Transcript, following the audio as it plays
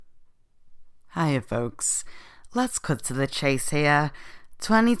Hiya folks, let's cut to the chase here.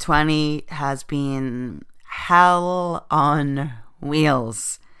 2020 has been hell on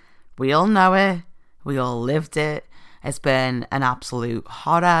wheels. We all know it, we all lived it, it's been an absolute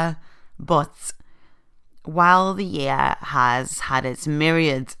horror, but while the year has had its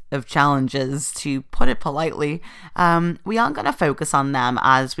myriad of challenges, to put it politely, we aren't going to focus on them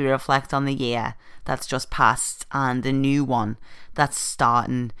as we reflect on the year that's just passed and the new one that's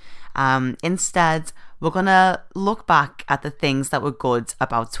starting. Instead, we're going to look back at the things that were good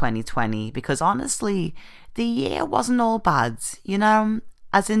about 2020, because honestly, the year wasn't all bad, you know,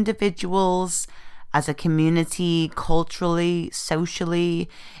 as individuals, as a community, culturally, socially,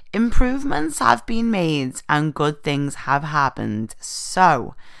 improvements have been made and good things have happened.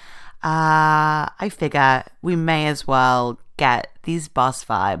 So, I figure we may as well get these boss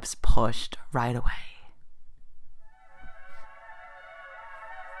vibes pushed right away.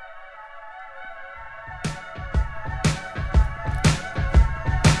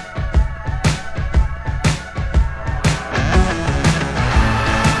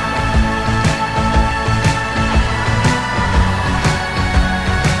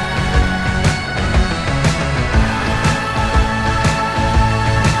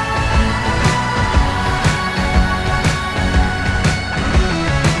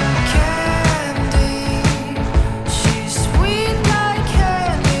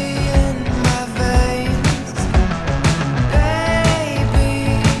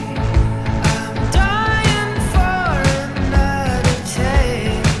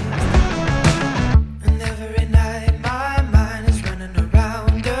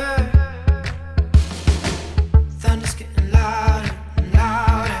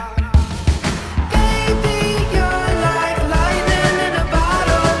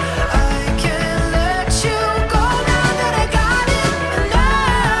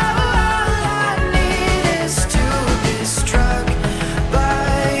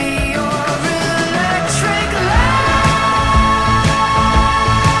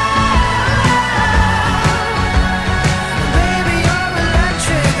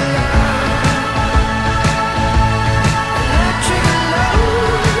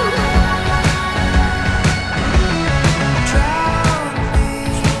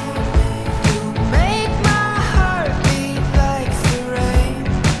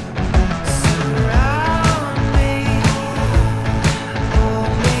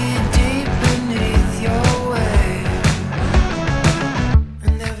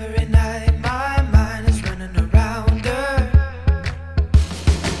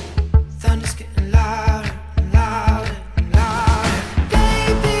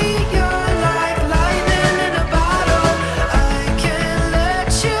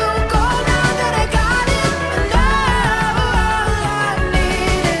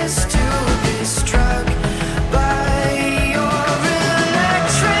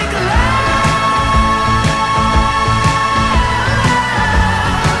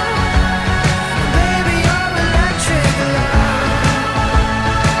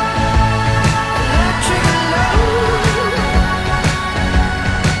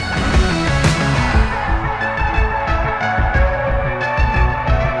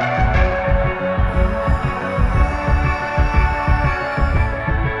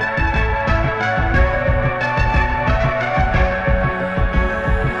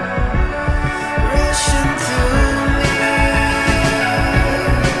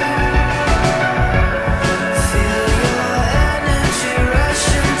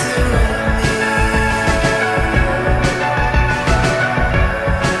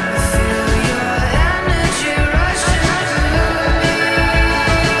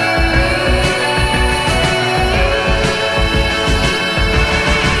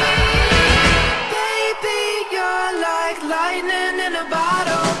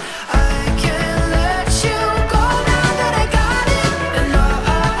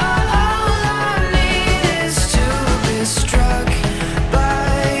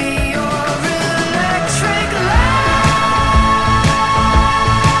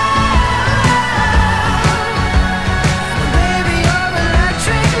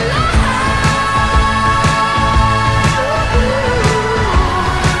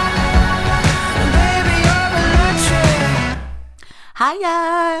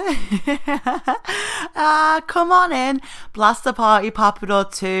 Come on in, blast the party, pop it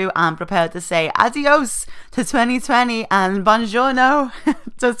up too, and prepare to say adios to 2020 and buongiorno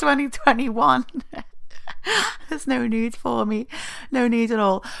to 2021. There's no need for me, no need at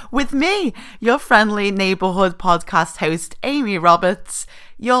all. With me, your friendly neighbourhood podcast host, Amy Roberts.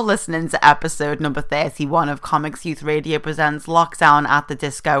 You're listening to episode number 31 of Comics Youth Radio Presents Lockdown at the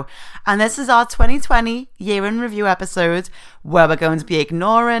Disco, and this is our 2020 year in review episode where we're going to be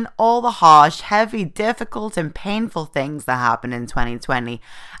ignoring all the harsh, heavy, difficult and painful things that happened in 2020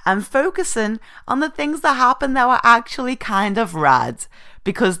 and focusing on the things that happened that were actually kind of rad,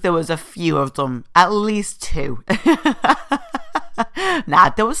 because there was a few of them, at least 2.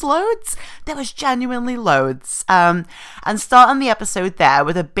 Nah, there was loads. There was genuinely loads. And starting the episode there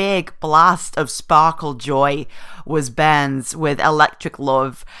with a big blast of sparkle joy was Ben's with Electric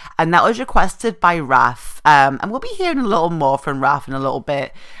Love, and that was requested by Raf. And we'll be hearing a little more from Raf in a little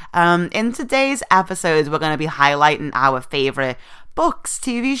bit. In today's episode, we're going to be highlighting our favourite books,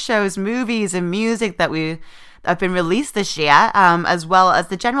 TV shows, movies and music that have been released this year, as well as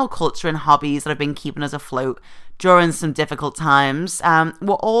the general culture and hobbies that have been keeping us afloat during some difficult times.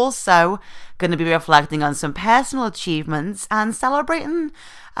 We're also going to be reflecting on some personal achievements and celebrating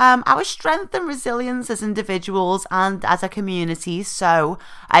our strength and resilience as individuals and as a community. So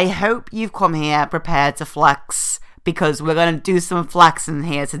I hope you've come here prepared to flex, because we're going to do some flexing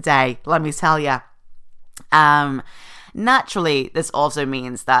here today, let me tell you. Naturally, this also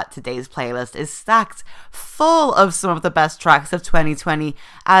means that today's playlist is stacked full of some of the best tracks of 2020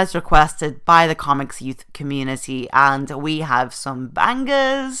 as requested by the Comics Youth community, and we have some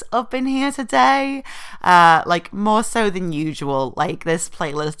bangers up in here today, like more so than usual. Like, this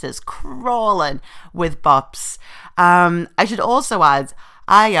playlist is crawling with bops. I should also add,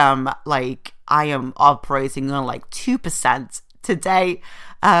 I am operating on like 2% today.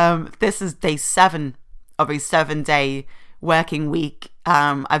 This is day 7 of a 7-day working week.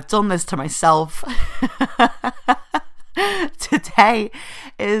 I've done this to myself. Today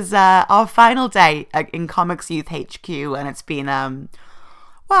is our final day in Comics Youth HQ, and it's been a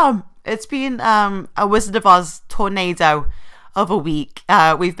Wizard of Oz tornado of a week.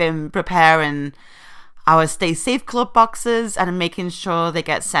 We've been preparing our Stay Safe Club boxes and making sure they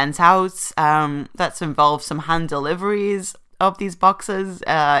get sent out. That's involved some hand deliveries of these boxes.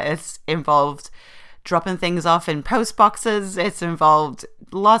 It's involved dropping things off in post boxes. It's involved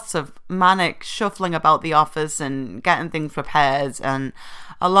lots of manic shuffling about the office and getting things prepared, and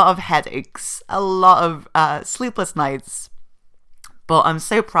a lot of headaches, a lot of sleepless nights. But I'm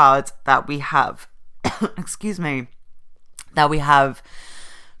so proud that we have that we have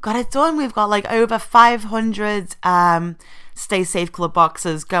got it done. We've got like over 500 Stay Safe Club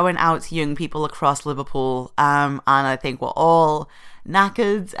boxes going out to young people across Liverpool, and I think we're all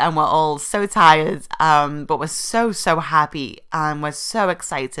knackered and we're all so tired, but we're so happy, and we're so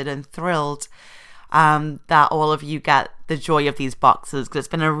excited and thrilled that all of you get the joy of these boxes, because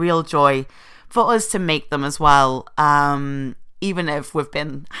it's been a real joy for us to make them as well, even if we've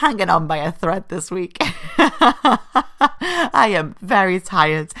been hanging on by a thread this week. I am very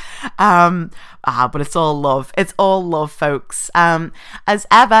tired, but it's all love. It's all love, folks. As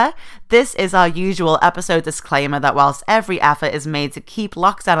ever, this is our usual episode disclaimer that whilst every effort is made to keep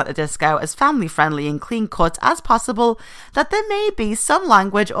Lockdown at the Disco as family-friendly and clean-cut as possible, that there may be some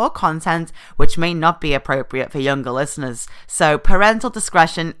language or content which may not be appropriate for younger listeners. So parental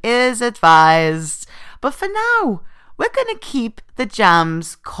discretion is advised. But for now, we're going to keep the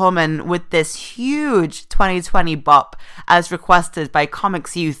jams coming with this huge 2020 bop as requested by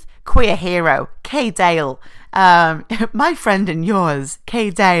Comics Youth queer hero Kay Dale, my friend and yours, Kay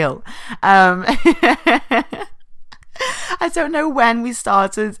Dale. I don't know when we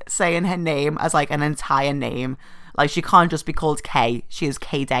started saying her name as like an entire name. Like, she can't just be called Kay. She is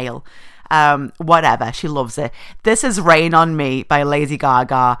Kay Dale. Whatever, she loves it. This is Rain on Me by Lady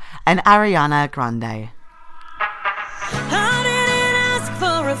Gaga and Ariana Grande. I didn't ask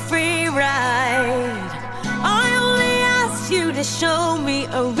for a free ride. I only asked you to show me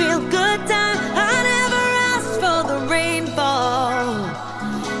a real good time. I never asked for the rainfall.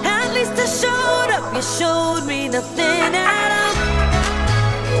 At least I showed up. You showed me nothing at all.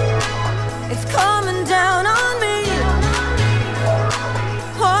 It's coming down on me.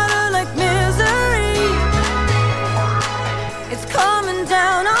 Harder like misery. It's coming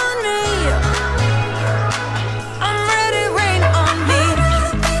down on me.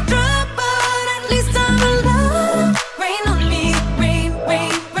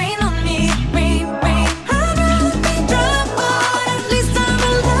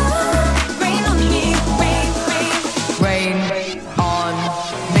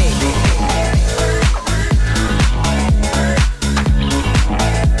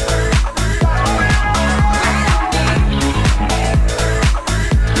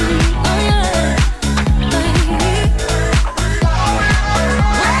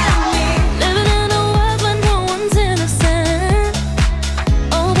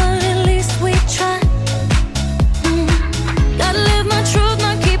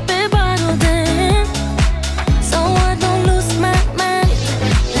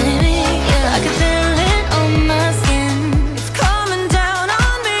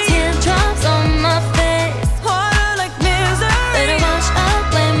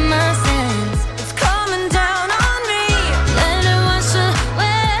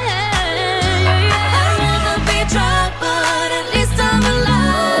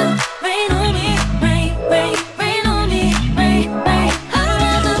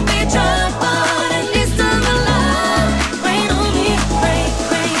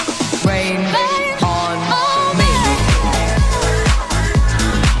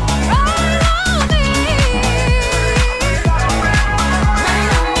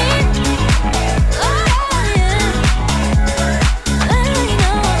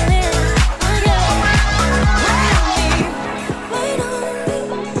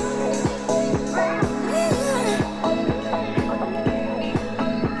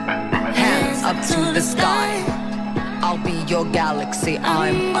 up to the sky. I'll be your galaxy,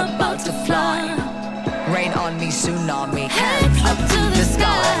 I'm about to fly. Rain on me, tsunami, hands up to the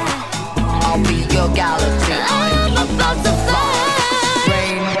sky. I'll be your galaxy, I'm about to fly.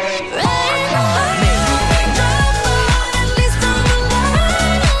 Rain on me.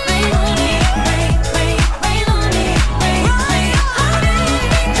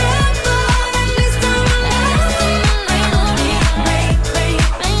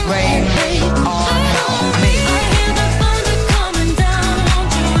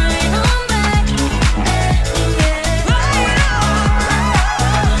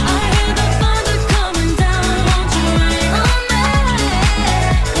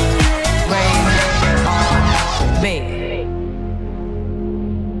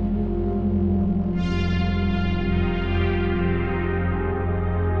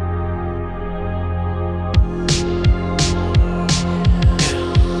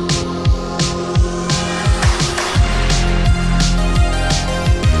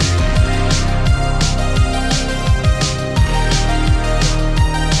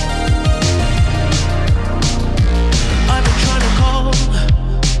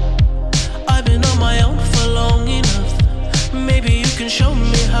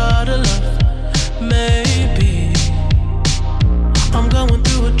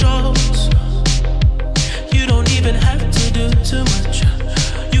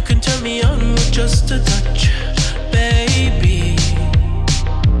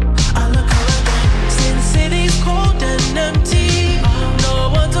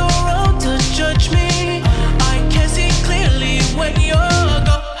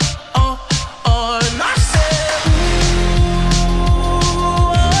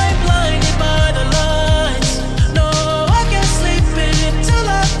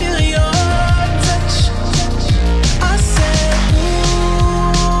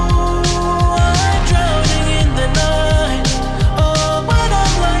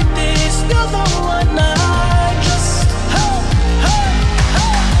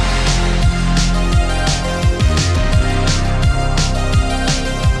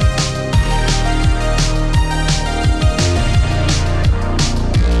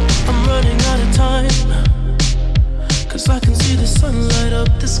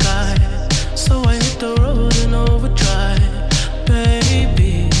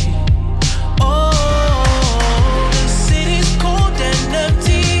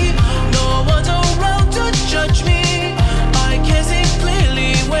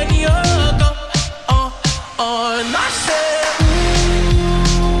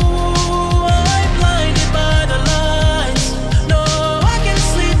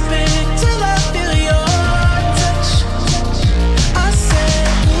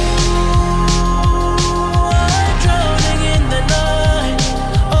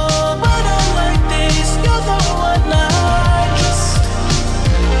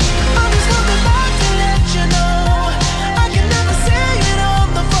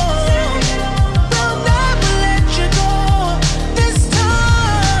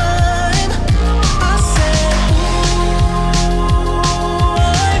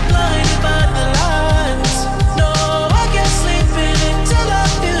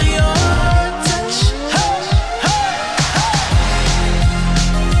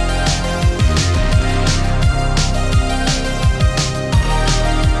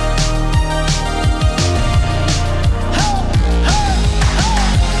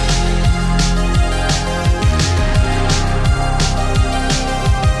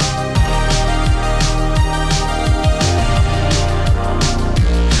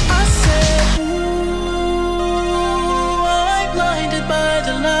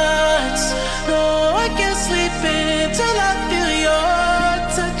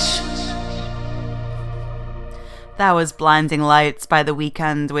 That was Blinding Lights by The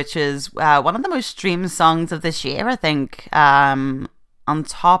Weeknd, which is one of the most streamed songs of this year, I think, on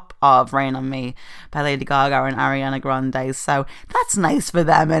top of Rain on Me by Lady Gaga and Ariana Grande. So that's nice for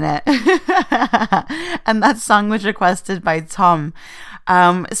them, innit? And that song was requested by Tom.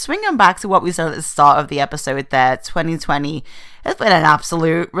 Swinging back to what we said at the start of the episode there, 2020 has been an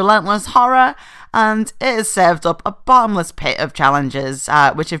absolute relentless horror, and it has served up a bottomless pit of challenges,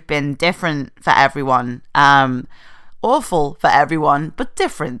 which have been different for everyone. Awful for everyone, but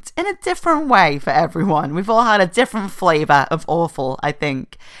different in a different way for everyone. We've all had a different flavour of awful, I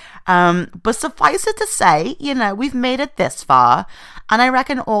think. But suffice it to say, you know, we've made it this far, and I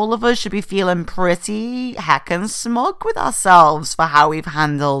reckon all of us should be feeling pretty heckin' smug with ourselves for how we've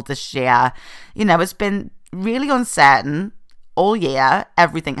handled this year. You know, it's been really uncertain all year,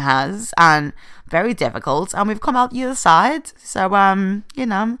 everything has, and very difficult, and we've come out the other side. So, you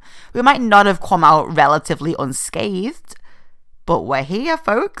know, we might not have come out relatively unscathed, but we're here,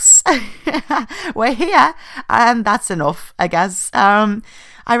 folks. We're here, and that's enough, I guess.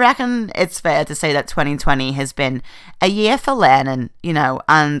 I reckon it's fair to say that 2020 has been a year for learning, you know,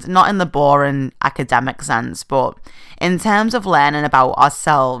 and not in the boring academic sense, but in terms of learning about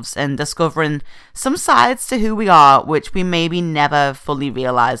ourselves and discovering some sides to who we are, which we maybe never fully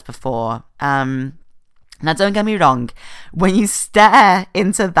realized before. Now, don't get me wrong, when you stare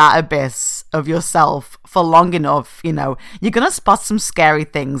into that abyss of yourself for long enough, you know, you're going to spot some scary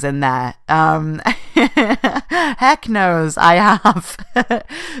things in there. Heck knows, I have.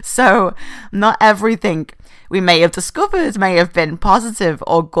 So, not everything we may have discovered may have been positive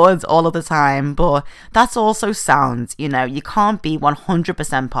or good all of the time, but that's also sound. You know, you can't be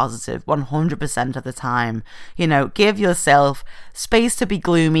 100% positive 100% of the time. You know, give yourself space to be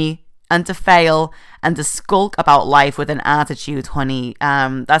gloomy and to fail and to skulk about life with an attitude, honey.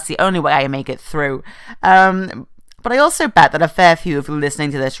 That's the only way I make it through. But I also bet that a fair few of you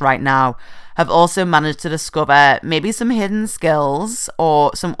listening to this right now have also managed to discover maybe some hidden skills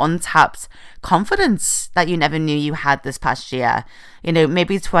or some untapped confidence that you never knew you had this past year. You know,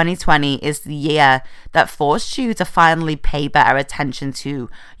 maybe 2020 is the year that forced you to finally pay better attention to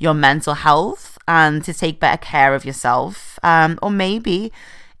your mental health and to take better care of yourself. Or maybe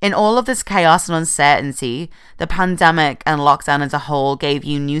in all of this chaos and uncertainty, the pandemic and lockdown as a whole gave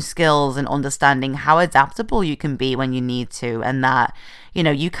you new skills and understanding how adaptable you can be when you need to, and that, you know,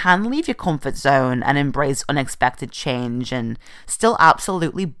 you can leave your comfort zone and embrace unexpected change and still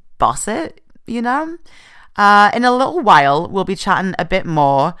absolutely boss it, you know? In a little while, we'll be chatting a bit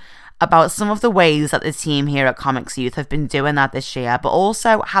more about some of the ways that the team here at Comics Youth have been doing that this year, but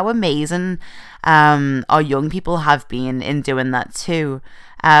also how amazing our young people have been in doing that too.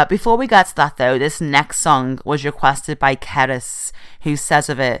 Before we get to that though, this next song was requested by Keris, who says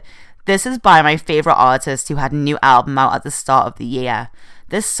of it, "This is by my favourite artist who had a new album out at the start of the year.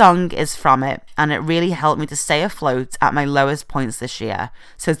 This song is from it, and it really helped me to stay afloat at my lowest points this year.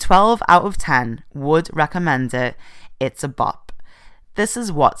 So 12 out of 10 would recommend it. It's a bop." This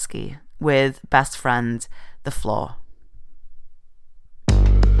is Watsky with Best Friend, The Floor.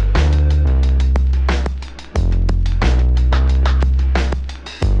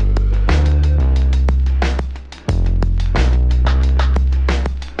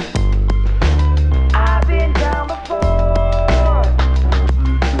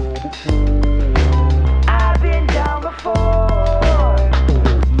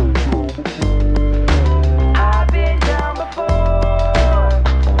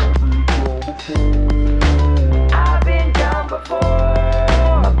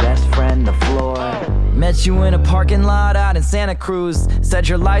 Met you in a parking lot out in Santa Cruz. Said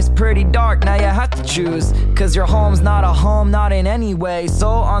your life's pretty dark, now you have to choose. Cause your home's not a home, not in any way. So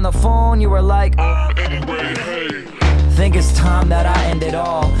on the phone you were like, anyway, hey. Think it's time that I end it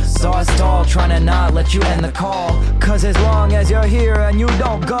all. So I stall, trying to not let you end the call. Cause as long as you're here and you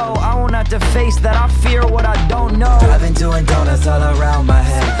don't go, I won't have to face that I fear what I don't know. I've been doing donuts all around my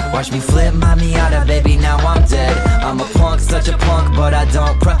head. Watch me flip my Miata, baby, now I'm dead. I'm a punk, such a punk, but I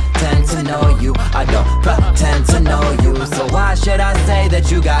don't pretend to know you. I don't pretend to know you. So why should I say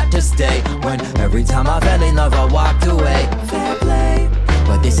that you got to stay, when every time I fell in love I walked away? Fair play.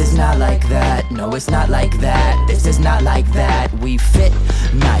 But this is not like that, no it's not like that. This is not like that, we fit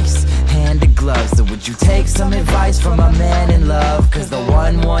nice, hand in glove. So would you take some advice from a man in love? Cause the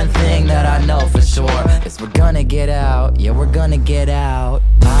one thing that I know for sure is we're gonna get out, yeah we're gonna get out.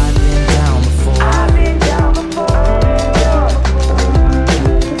 I've been down before, I've been down before,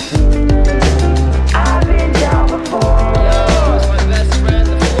 I've been down before.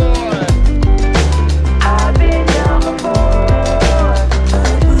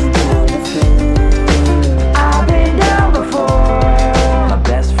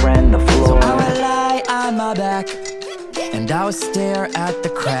 And I would stare at the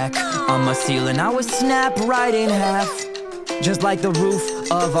crack on my ceiling. I would snap right in half, just like the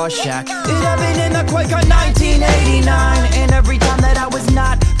roof of our shack. It happened in the quake of 1989. And every time that I was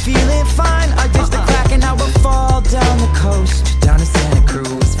not feeling fine, I ditched the crack and I would fall down the coast, down to Santa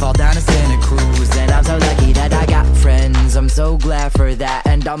Cruz, fall down to Santa Cruz. And I'm so lucky that I got friends, I'm so glad for that.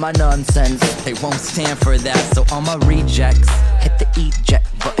 And all my nonsense, they won't stand for that. So all my rejects, hit the eject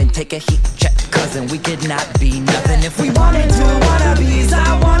button, take a heat check, cousin, we could not be nothing if we wanted to. Wannabes,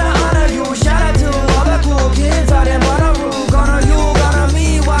 I wanna honor you. Shout out to all the cool kids out in Bonnaroo. Gonna you, gonna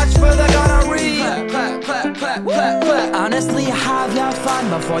me, watch for the gonorrhea. Clap, clap, clap, clap, clap, clap. Honestly, have your fun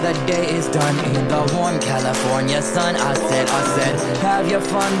before the day is done in the warm California sun. I said, have your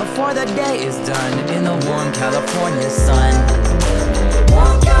fun before the day is done in the warm California sun.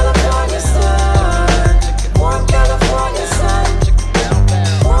 Warm California sun. Warm California sun.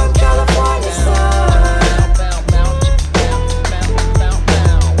 Warm California sun.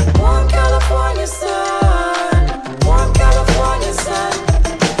 Warm California sun. Warm California sun.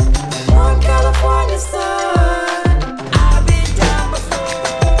 Warm California sun. I've been down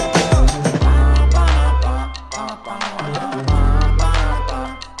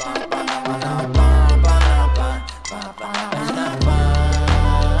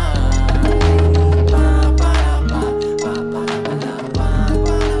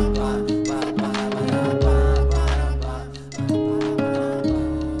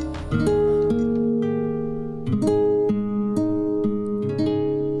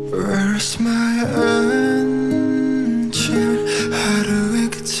Where's my engine? 하루의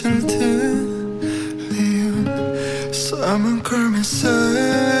끝을 들리운 Someone call me,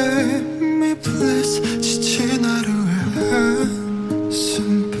 save me please. 지친 하루의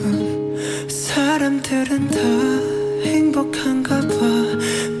한숨뿐 사람들은 다 행복한가 봐.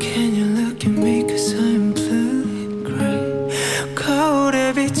 Can you look at me cause I'm blue and gray.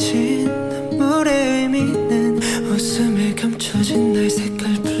 거울에 비친 눈물의 의미는 웃음에 감춰진 날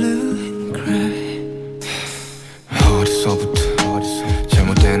색깔 blue and gray. 어디서부터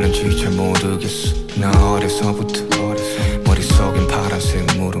잘못됐는지 잘 모르겠어. 나 어려서부터 머릿속엔 파란색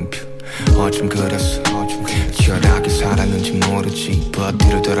물음표. 어쩜 그랬어 치열하게 살았는지 모르지. But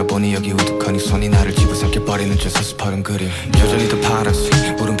뒤를 돌아보니 여기 우두커니 손이 나를 집어삼켜버리는 저 서스퍼른 그림. 여전히 더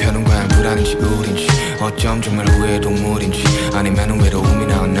파란색 물음표는 과연 불안인지 우린지. 어쩜 정말 후회의 동물인지 아니면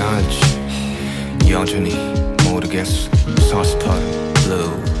외로움이나 나을지 여전히 모르겠어. 서스퍼른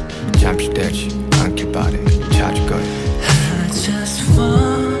blue 잠시되지 않길 바래. 찾을 거야. I just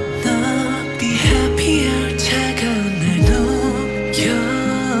wanna be happier. 차가운 날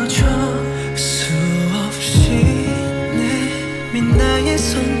녹여줘. 수없이 내민 나의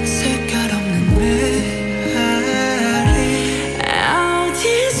손 색깔 없는 메아리. All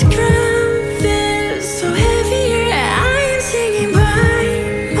this ground feels so heavier. I'm singing by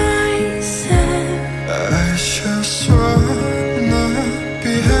myself. I just wanna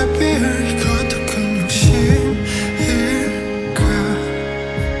be happier. 이것도 큰 욕심일까.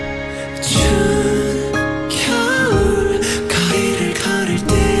 추운 겨울 거리를 걸을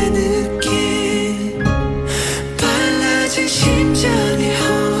때 느낀 빨라진 심장의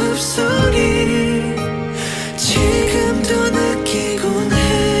호흡 소리를 지금도 느끼곤 해.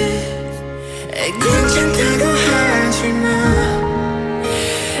 괜찮다고 하지마.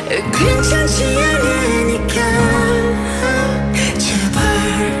 괜찮지 않으니까 제발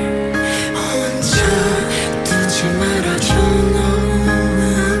혼자 두지 말아줘. 너무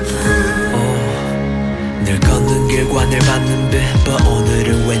아파. 늘 걷는 길과 늘 맞는 빛 But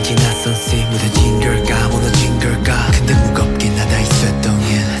오늘은 왠지 낯선 씨. 무뎌진 걸까 무너진 걸까. 근데 무겁긴 하다 있었던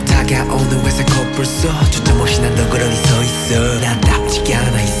일. 다가오는 회색 코뿔 속 주점 없이 난 덩그러니 서있어. 나답지가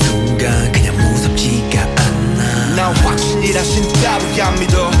않아 이 순간 그냥 무섭지가 않아. 난 확신이라신 따위 안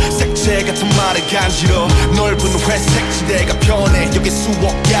믿어. 색채 같은 말을 간지러. 넓은 회색 지대가 변해. 여기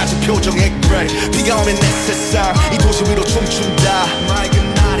수억 가지 표정의 그레이. 비가 오면 내 세상 이 도시 위로 춤춘다.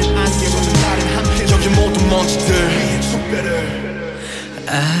 맑은 날엔 안개 젖은 날엔 함께. 저기 모든 먼지들 숲배를.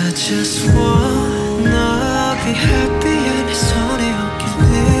 I just wanna be happy. 내 손에 어깨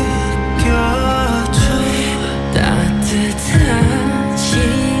느껴줘. 따뜻하지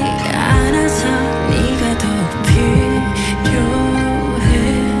않아서 네가 더 필요해.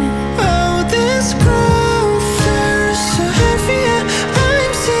 Oh, this ground feels so heavy.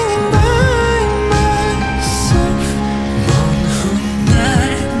 I'm singing by myself. 먼 훗날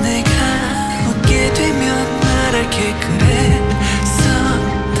내가 웃게 되면 말할게 그랬었다고.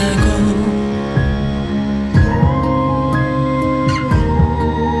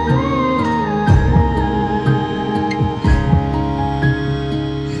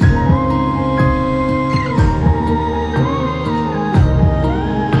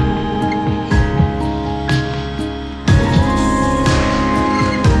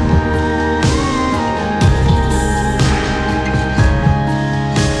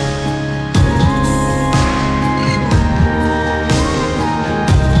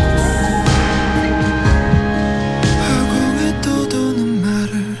 화공에 떠도는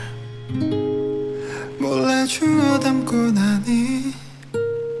말을 몰래 주워 담고 나니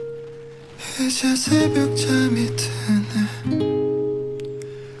이제 새벽 잠이 드네.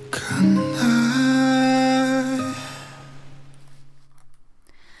 Good night.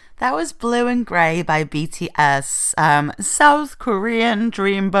 That was Blue and Grey by BTS, South Korean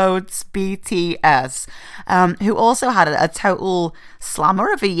Dreamboats BTS, who also had a total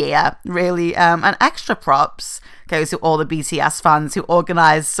slammer of a year, really, and extra props goes to all the BTS fans who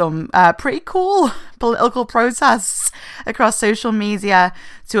organised some pretty cool political protests across social media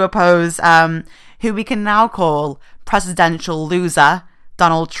to oppose who we can now call presidential loser,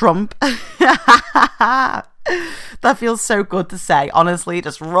 Donald Trump. That feels so good to say. Honestly, it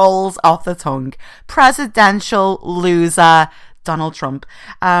just rolls off the tongue. Presidential loser Donald Trump.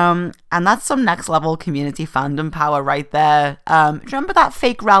 And that's some next level community fandom power right there. Do you remember that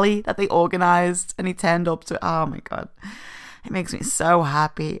fake rally that they organised and he turned up to? Oh my God. It makes me so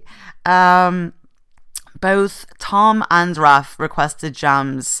happy. Both Tom and Raf requested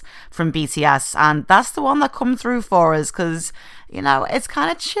jams from BTS, and that's the one that come through for us because, you know, it's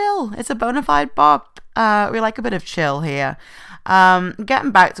kind of chill. It's a bona fide bop. We like a bit of chill here.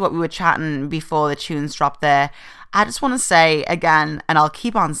 Getting back to what we were chatting before the tunes dropped there, I just want to say again, and I'll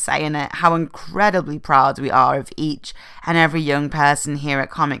keep on saying it, how incredibly proud we are of each and every young person here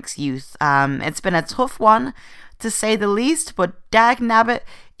at Comics Youth. It's been a tough one, to say the least, but dagnabbit,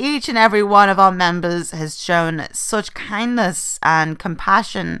 each and every one of our members has shown such kindness and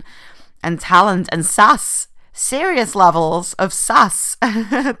compassion and talent and sass, serious levels of sass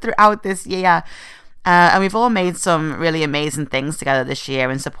throughout this year. And we've all made some really amazing things together this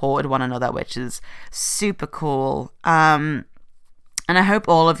year and supported one another, which is super cool. And I hope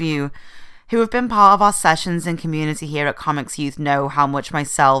all of you who have been part of our sessions and community here at Comics Youth know how much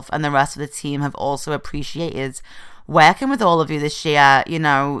myself and the rest of the team have also appreciated working with all of you this year. You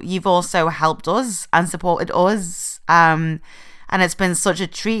know, you've also helped us and supported us. And it's been such a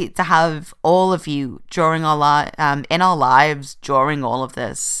treat to have all of you during in our lives during all of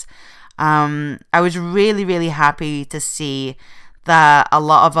this. I was really, really happy to see that a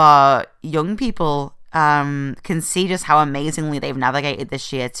lot of our young people can see just how amazingly they've navigated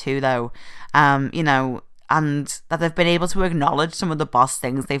this year too, though. You know, and that they've been able to acknowledge some of the boss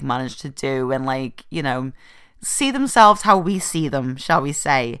things they've managed to do and, like, you know, see themselves how we see them, shall we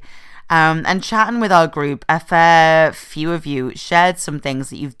say. And chatting with our group, a fair few of you shared some things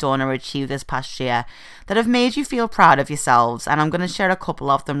that you've done or achieved this past year that have made you feel proud of yourselves, and I'm going to share a couple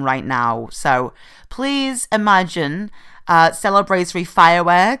of them right now. So please imagine celebratory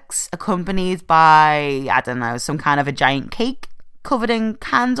fireworks accompanied by, I don't know, some kind of a giant cake covered in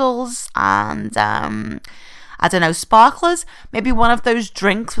candles and, I don't know, sparklers. Maybe one of those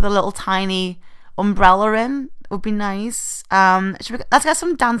drinks with a little tiny umbrella in would be nice. Let's get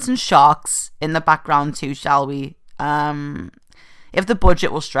some dancing sharks in the background too, shall we? If the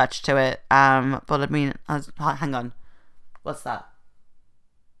budget will stretch to it. But I mean, hang on, what's that?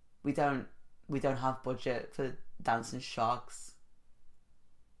 We don't have budget for dancing sharks.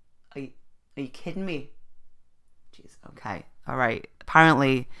 Are you kidding me? Jeez. Okay. All right.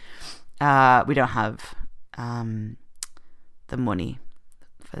 Apparently, we don't have the money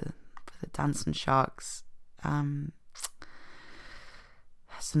for the dancing sharks.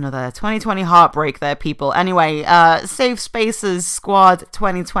 That's another 2020 heartbreak there, people. Anyway, Safe Spaces Squad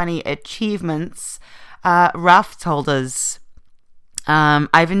 2020 achievements. Raf told us,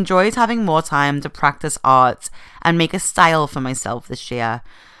 I've enjoyed having more time to practice art and make a style for myself this year.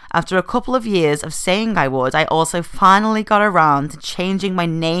 After a couple of years of saying I would, I also finally got around to changing my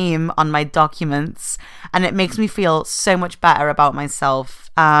name on my documents, and it makes me feel so much better about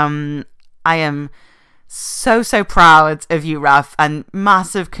myself. I am so proud of you, Raf, and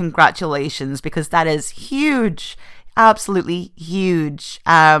massive congratulations, because that is huge, absolutely huge.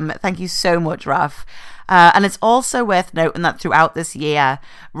 Thank you so much, Raf. And it's also worth noting that throughout this year,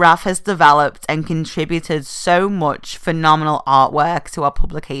 Raf has developed and contributed so much phenomenal artwork to our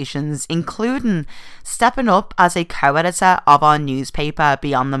publications, including stepping up as a co-editor of our newspaper,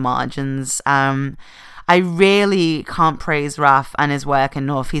 Beyond the Margins. I really can't praise Raf and his work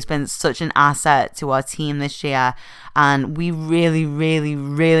enough. He's been such an asset to our team this year, and we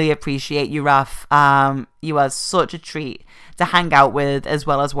really appreciate you, Raf. You are such a treat to hang out with as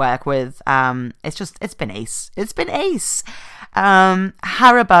well as work with. It's been ace.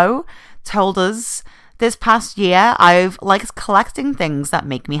 Haribo told us, this past year, I've liked collecting things that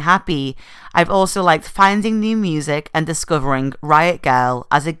make me happy. I've also liked finding new music and discovering Riot Girl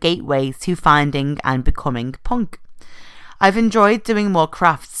as a gateway to finding and becoming punk. I've enjoyed doing more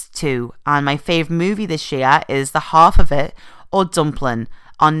crafts too, and my fave movie this year is The Half of It, or Dumpling,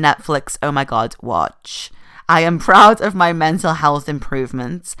 on Netflix. Oh my god, watch. I am proud of my mental health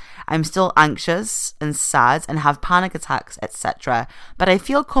improvements. I'm still anxious and sad and have panic attacks, etc., but I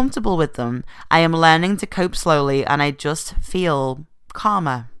feel comfortable with them. I am learning to cope slowly and I just feel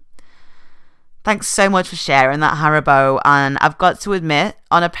calmer. Thanks so much for sharing that, Haribo. And I've got to admit,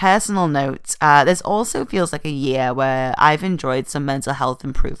 on a personal note, this also feels like a year where I've enjoyed some mental health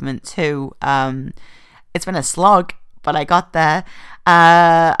improvement too. It's been a slog, but I got there.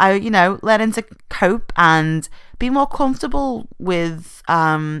 I learned to cope and be more comfortable with,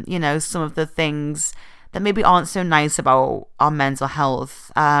 some of the things that maybe aren't so nice about our mental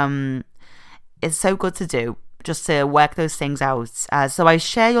health. It's so good to do, just to work those things out. So I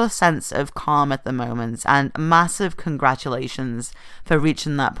share your sense of calm at the moment, and massive congratulations for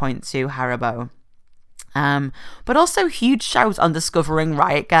reaching that point too, Haribo. But also huge shout on discovering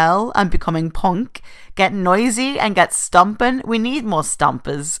Riot Girl and becoming punk. Get noisy and get stomping. We need more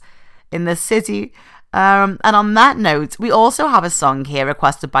stompers in the city. And on that note, we also have a song here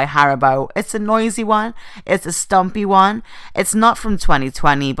requested by Haribo. It's a noisy one. It's a stumpy one. It's not from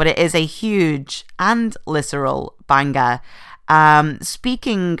 2020, but it is a huge and literal banger.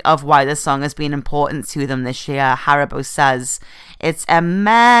 Speaking of why this song has been important to them this year, Haribo says, it's a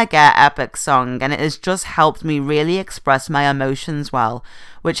mega epic song and it has just helped me really express my emotions well,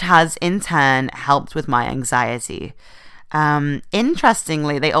 which has in turn helped with my anxiety.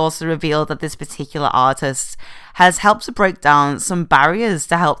 Interestingly, they also revealed that this particular artist has helped to break down some barriers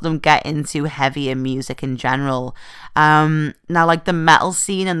to help them get into heavier music in general. Now, like the metal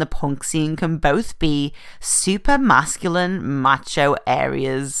scene and the punk scene can both be super masculine, macho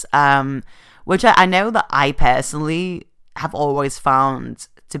areas, which I know that I personally have always found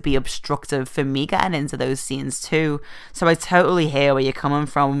to be obstructive for me getting into those scenes too. So I totally hear where you're coming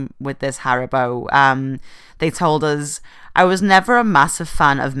from with this, Haribo. They told us, I was never a massive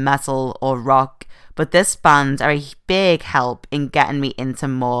fan of metal or rock, but this band are a big help in getting me into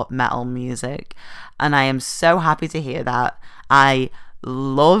more metal music. And I am so happy to hear that. I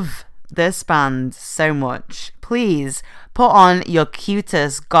love this band so much. Please put on your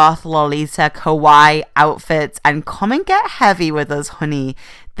cutest goth Lolita kawaii outfit and come and get heavy with us, honey.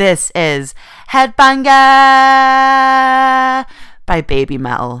 This is Headbanger by Baby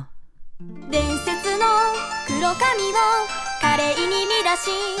Metal. 伝説の黒髪を華麗に乱し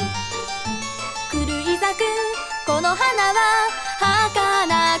狂い咲くこの花は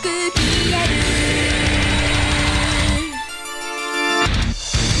儚く消える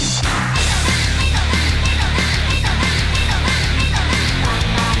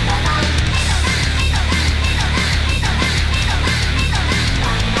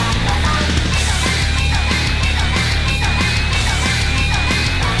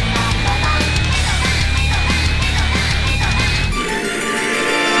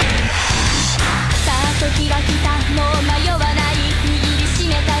時が来たもう迷わない握りし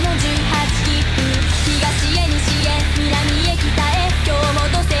めたの銃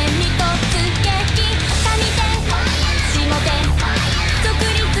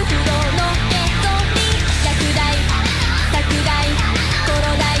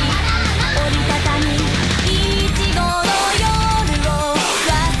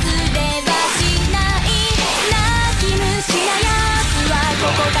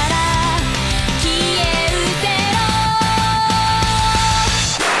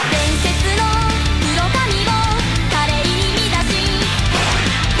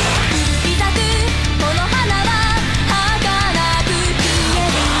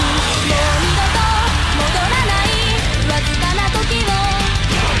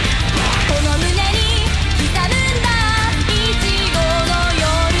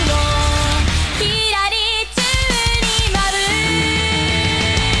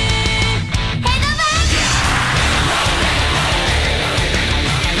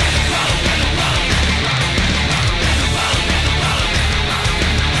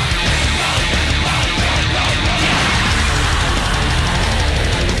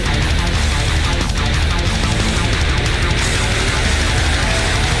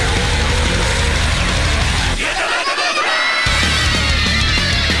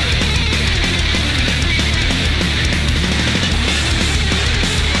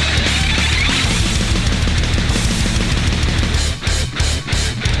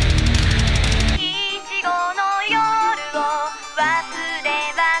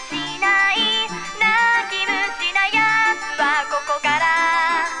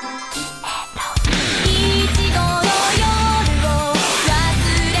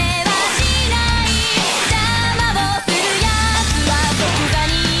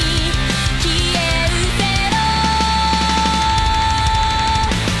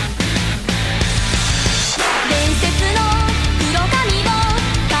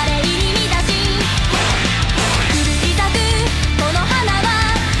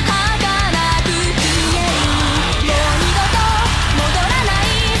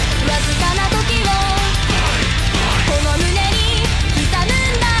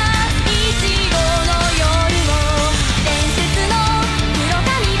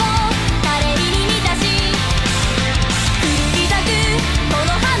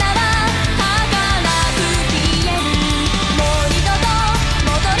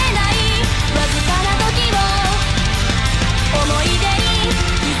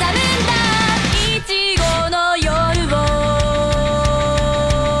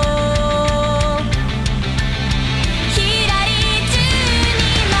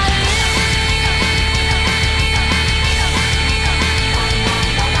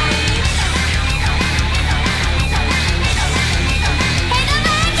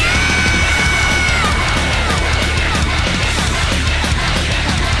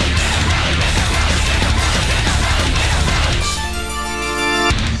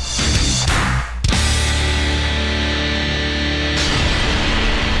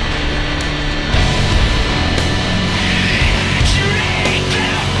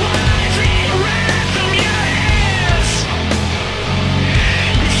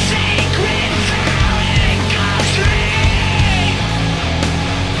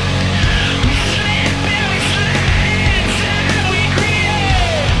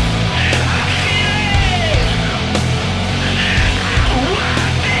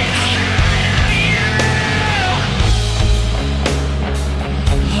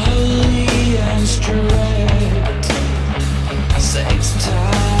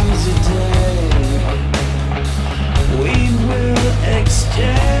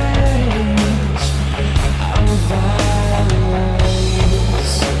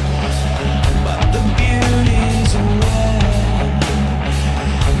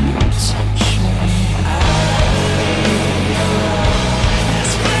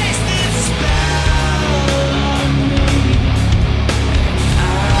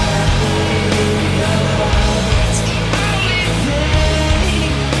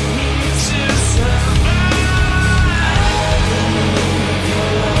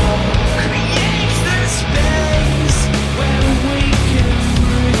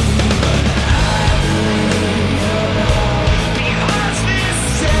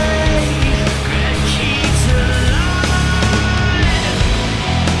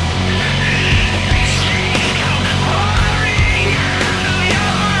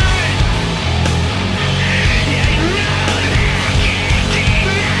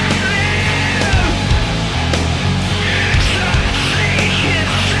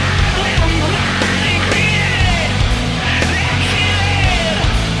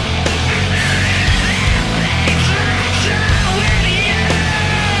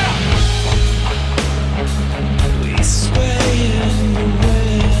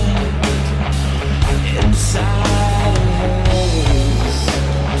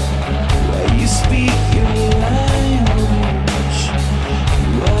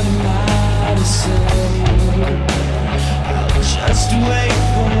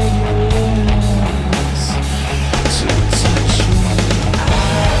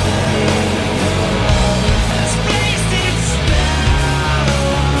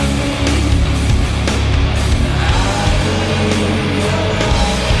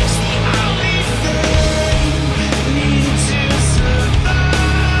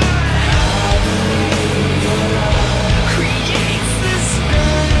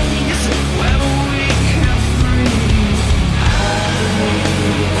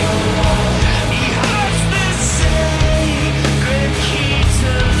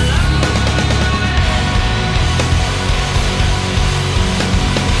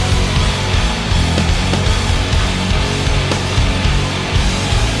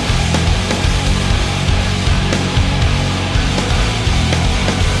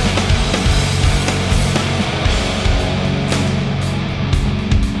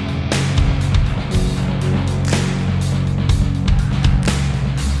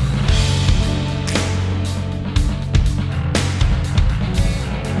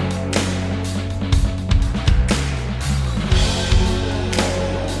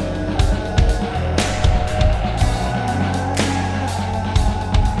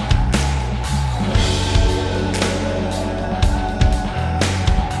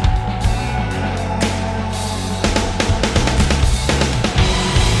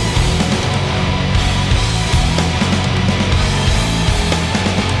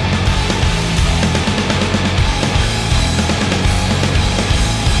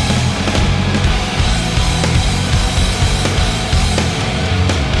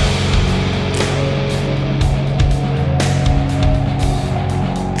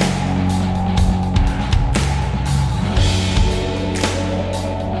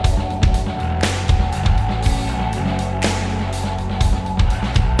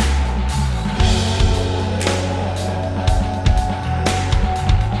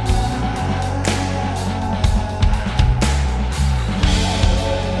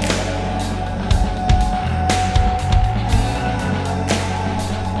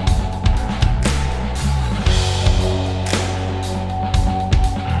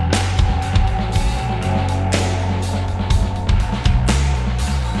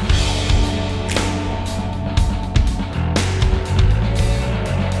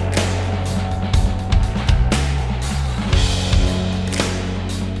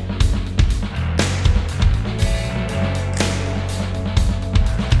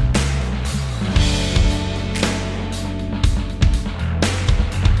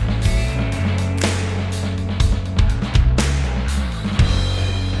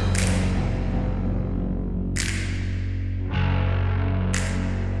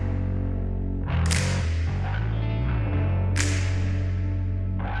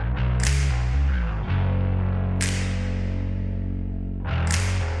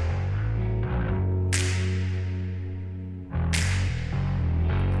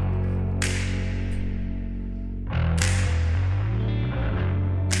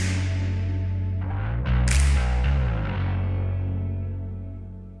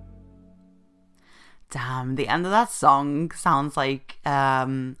The end of that song sounds like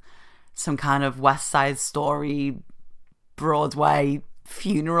some kind of West Side Story Broadway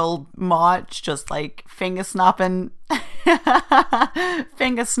funeral march, just like finger snapping.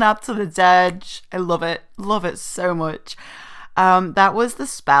 Finger snap to the dirge. I love it so much. That was The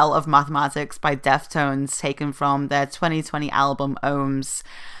Spell of Mathematics by Deftones, taken from their 2020 album Ohms.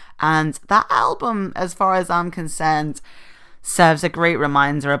 And that album, as far as I'm concerned, serves a great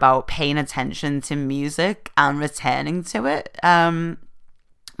reminder about paying attention to music and returning to it.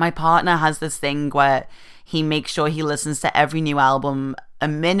 My partner has this thing where he makes sure he listens to every new album a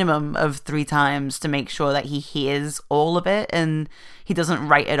minimum of 3 times to make sure that he hears all of it, and he doesn't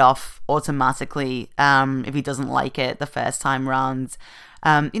write it off automatically if he doesn't like it the first time round.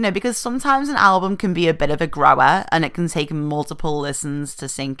 Because sometimes an album can be a bit of a grower and it can take multiple listens to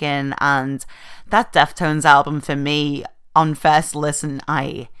sink in, and that Deftones album, for me, on first listen,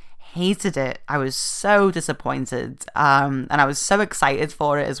 I hated it. I was so disappointed, and I was so excited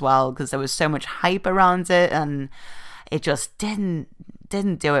for it as well because there was so much hype around it, and it just didn't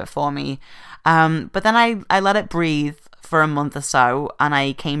do it for me. But then I let it breathe for a month or so, and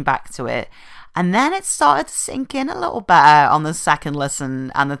I came back to it, and then it started to sink in a little better on the second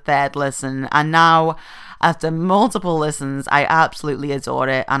listen and the third listen, and now after multiple listens, I absolutely adore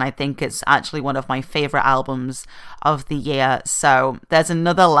it, and I think it's actually one of my favorite albums of the year. So there's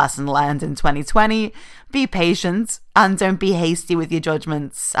another lesson learned in 2020. Be patient and don't be hasty with your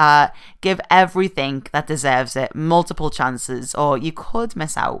judgments. Give everything that deserves it multiple chances, or you could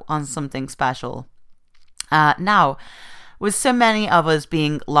miss out on something special. Now, with so many of us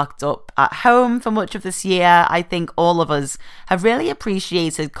being locked up at home for much of this year, I think all of us have really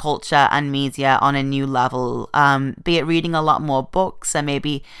appreciated culture and media on a new level, be it reading a lot more books and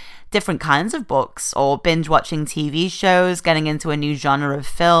maybe different kinds of books, or binge watching TV shows, getting into a new genre of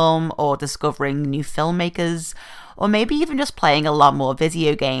film, or discovering new filmmakers, or maybe even just playing a lot more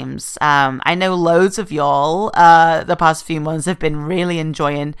video games. I know loads of y'all the past few months have been really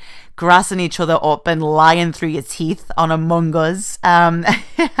enjoying grassing each other up and lying through your teeth on Among Us. And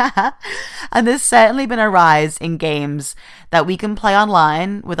there's certainly been a rise in games that we can play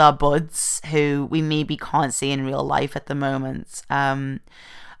online with our buds who we maybe can't see in real life at the moment. Our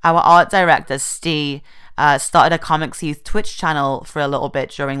art director, Steve, started a Comics Youth Twitch channel for a little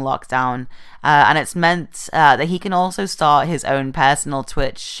bit during lockdown, and it's meant that he can also start his own personal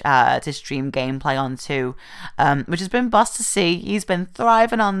Twitch to stream gameplay on too, which has been bust to see. He's been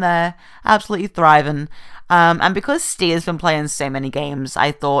thriving on there, absolutely thriving. And because Steve has been playing so many games,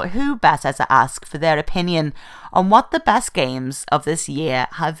 I thought who better to ask for their opinion on what the best games of this year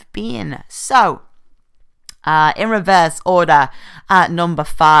have been. So, in reverse order, at number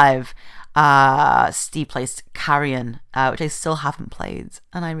 5, Steve placed Carrion, which I still haven't played,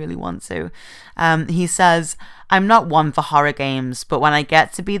 and I really want to. He says, I'm not one for horror games, but when I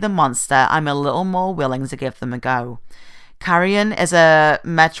get to be the monster, I'm a little more willing to give them a go. Carrion is a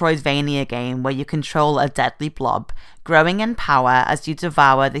Metroidvania game where you control a deadly blob, growing in power as you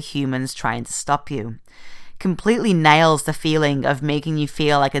devour the humans trying to stop you. Completely nails the feeling of making you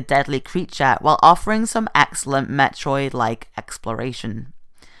feel like a deadly creature while offering some excellent Metroid-like exploration.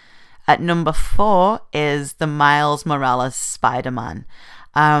 At number 4 is the Miles Morales Spider-Man.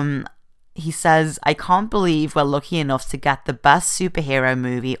 He says, I can't believe we're lucky enough to get the best superhero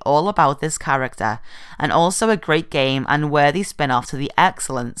movie all about this character, and also a great game and worthy spin-off to the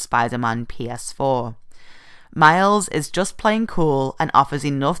excellent Spider-Man PS4. Miles is just plain cool and offers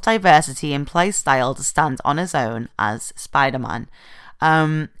enough diversity in playstyle to stand on his own as Spider-Man.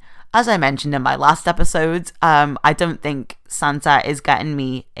 As I mentioned in my last episode, I don't think Santa is getting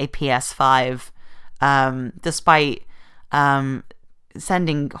me a PS5, despite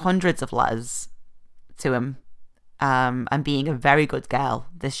sending hundreds of letters to him and being a very good girl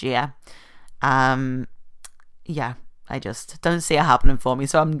this year. Yeah, I just don't see it happening for me,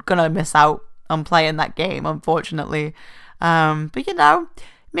 so I'm gonna miss out on playing that game, unfortunately. But you know,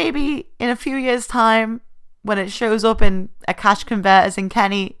 maybe in a few years' time, when it shows up in a cash converters in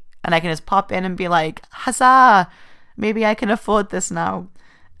Kenny, and I can just pop in and be like, huzzah, maybe I can afford this now.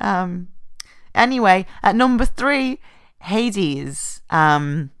 Anyway, at number 3, Hades,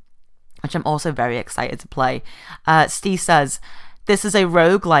 which I'm also very excited to play. Steve says, this is a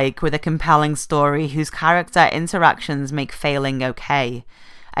roguelike with a compelling story whose character interactions make failing okay.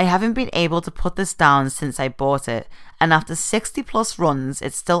 I haven't been able to put this down since I bought it, and after 60 plus runs,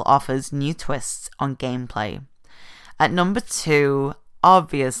 it still offers new twists on gameplay. At number 2,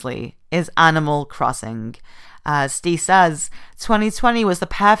 obviously, is Animal Crossing. Steve says, 2020 was the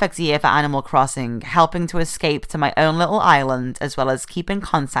perfect year for Animal Crossing, helping to escape to my own little island, as well as keep in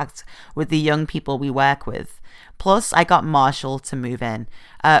contact with the young people we work with. Plus, I got Marshall to move in.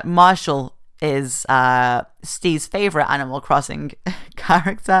 Marshall is Steve's favorite Animal Crossing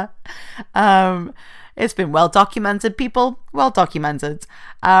character. It's been well documented, people. Well documented.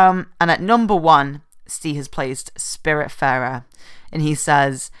 And at number 1, Steve has placed Spiritfarer. And he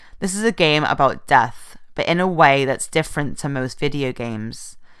says, this is a game about death, but in a way that's different to most video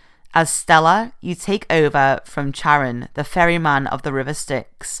games. As Stella, you take over from Charon, the ferryman of the River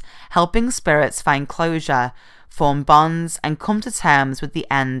Styx, helping spirits find closure, form bonds, and come to terms with the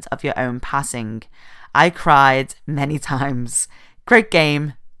end of your own passing. I cried many times. Great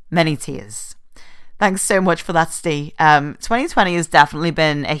game, many tears. Thanks so much for that, Steve. 2020 has definitely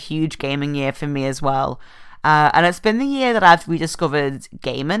been a huge gaming year for me as well. And it's been the year that I've rediscovered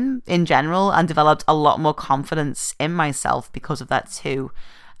gaming in general and developed a lot more confidence in myself because of that too.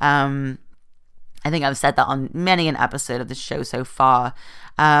 I think I've said that on many an episode of the show so far.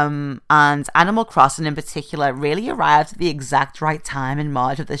 And Animal Crossing in particular really arrived at the exact right time in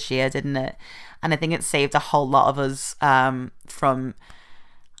March of this year, didn't it? And I think it saved a whole lot of us from,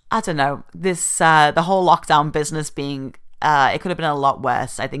 I don't know, this the whole lockdown business being... it could have been a lot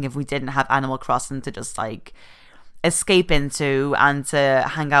worse, I think, if we didn't have Animal Crossing to just like escape into and to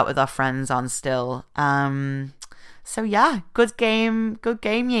hang out with our friends on still. So yeah, good game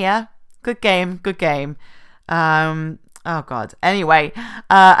year. Good game. Oh god. Anyway,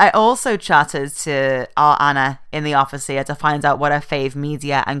 I also chatted to our Anna in the office here to find out what her fave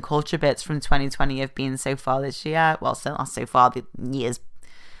media and culture bits from 2020 have been so far this year. Well, so not so far, the year's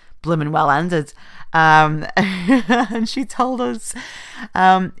blooming well ended. And she told us,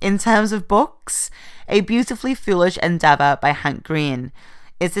 in terms of books, A Beautifully Foolish Endeavour by Hank Green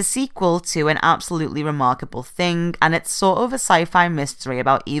is a sequel to An Absolutely Remarkable Thing, and it's sort of a sci-fi mystery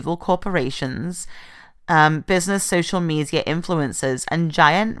about evil corporations, business, social media influencers, and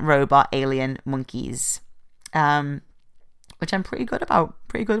giant robot alien monkeys. Which I'm pretty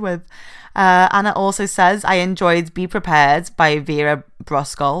good with. Anna also says, I enjoyed Be Prepared by Vera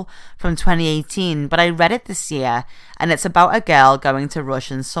Broskol from 2018, but I read it this year, and it's about a girl going to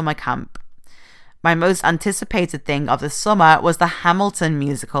Russian summer camp. My most anticipated thing of the summer was the Hamilton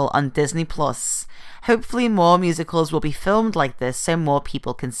musical on Disney+. Hopefully more musicals will be filmed like this so more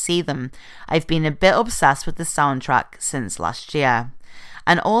people can see them. I've been a bit obsessed with the soundtrack since last year.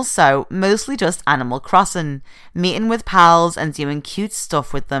 And also, mostly just Animal Crossing. Meeting with pals and doing cute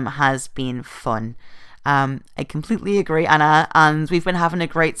stuff with them has been fun. I completely agree, Anna, and we've been having a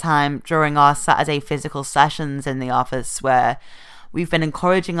great time during our Saturday physical sessions in the office where we've been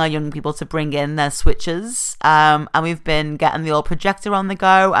encouraging our young people to bring in their Switches, and we've been getting the old projector on the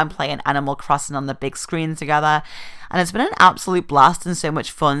go and playing Animal Crossing on the big screen together. And it's been an absolute blast and so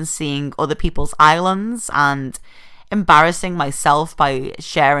much fun seeing other people's islands and embarrassing myself by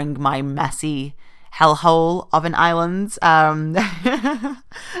sharing my messy hellhole of an island.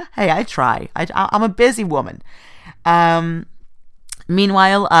 Hey, I try. I'm a busy woman.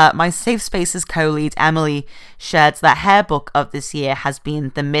 Meanwhile, my Safe Spaces co-lead Emily shared that her book of this year has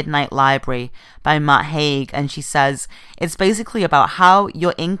been The Midnight Library by Matt Haig, and she says it's basically about how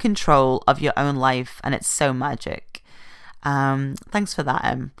you're in control of your own life, and it's so magic. Thanks for that,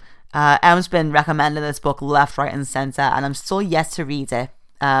 Em. Em's been recommending this book left, right, and centre, and I'm still yet to read it.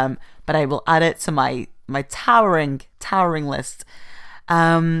 But I will add it to my towering list.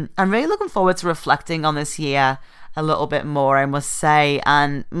 I'm really looking forward to reflecting on this year a little bit more, I must say,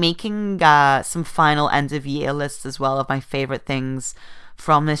 and making some final end of year lists as well of my favourite things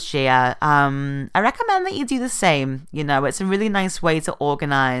from this year. I recommend that you do the same. You know, it's a really nice way to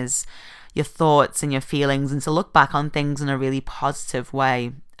organise your thoughts and your feelings and to look back on things in a really positive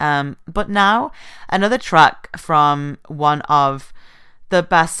way. But now, another track from one of the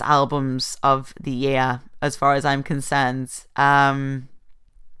best albums of the year, as far as I'm concerned. Oh,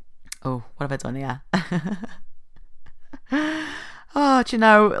 what have I done here? Oh, do you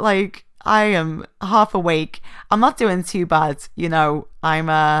know, like, I am half awake. I'm not doing too bad, you know.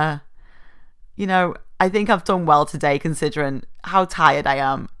 I think I've done well today considering how tired I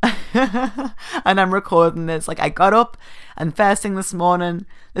am. And I'm recording this. Like, I got up and first thing this morning,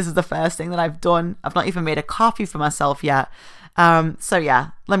 this is the first thing that I've done. I've not even made a coffee for myself yet. So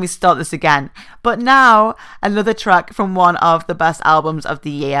yeah, let me start this again. But now, another track from one of the best albums of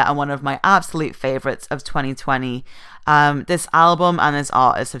the year and one of my absolute favourites of 2020. This album and this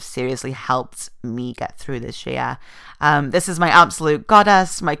artist have seriously helped me get through this year. This is my absolute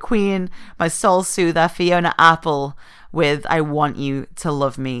goddess, my queen, my soul soother, Fiona Apple, with I Want You to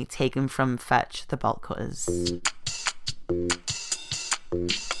Love Me, taken from Fetch the Bolt Cutters.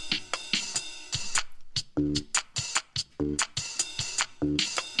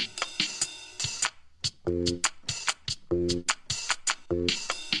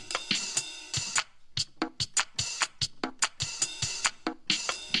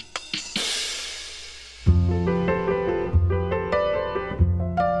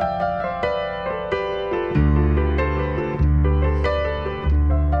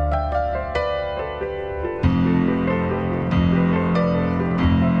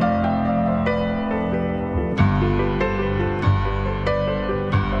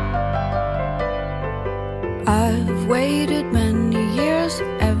 I've waited many years.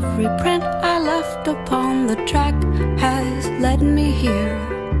 Every print I left upon the track has led me here.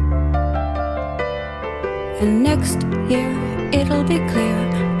 And next year it'll be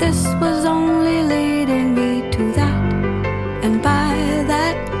clear this was only leading me to that. And by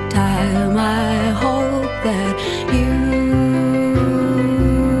that time I hope that you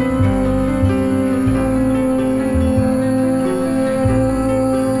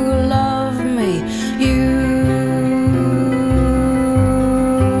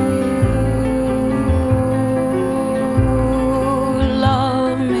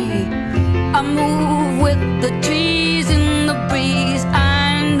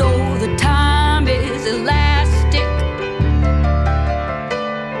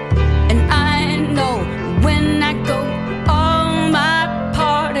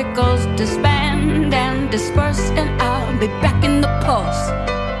disband and disperse, and I'll be back in the pulse.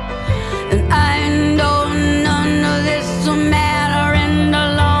 And I know none of this will matter in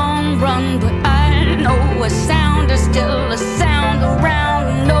the long run, but I know a sound is still a sound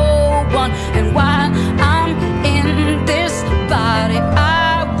around no one. And while I'm in this body,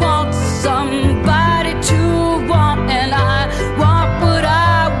 I want somebody to want, and I want what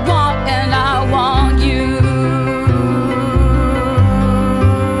I want, and I want you.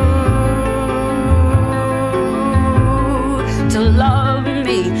 Love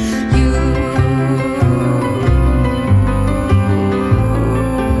me, you.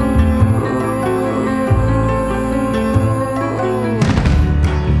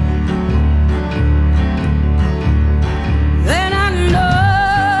 And I know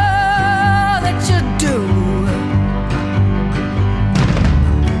that you do.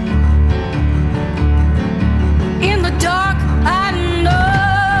 In the dark, I know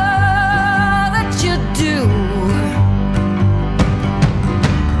that you do.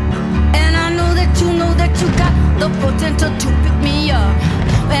 You got the potential to pick me up,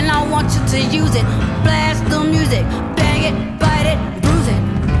 and I want you to use it. Blast the music, bang it, bite it, bruise it.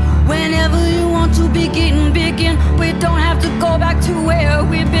 Whenever you want to begin. We don't have to go back to where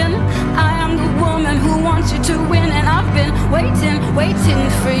we've been. I am the woman who wants you to win, and I've been waiting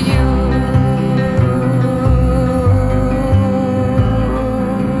for you.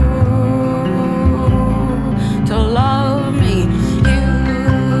 To love me,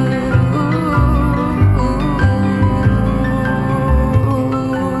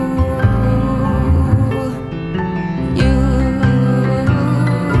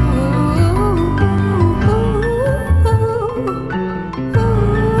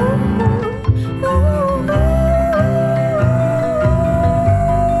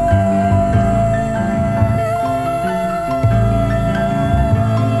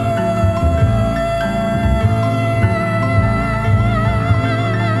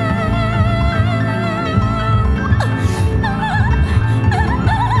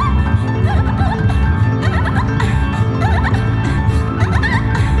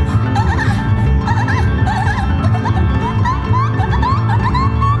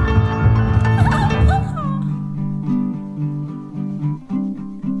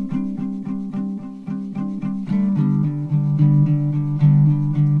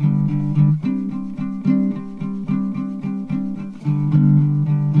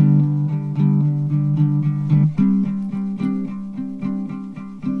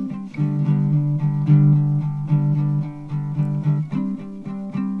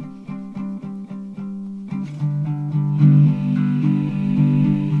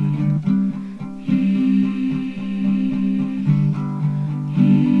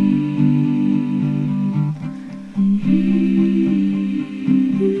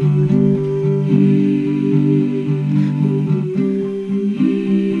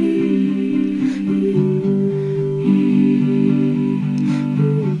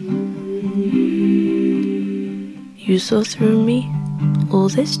 You saw through me all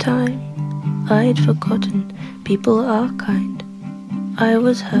this time. I'd forgotten people are kind. I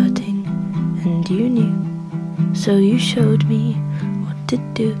was hurting and you knew. So you showed me what to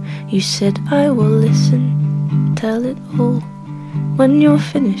do. You said I will listen, tell it all. When you're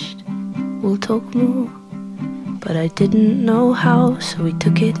finished, we'll talk more. But I didn't know how, so we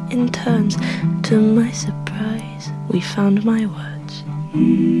took it in turns. To my surprise, we found my words.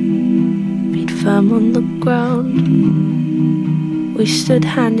 Feet firm on the ground, we stood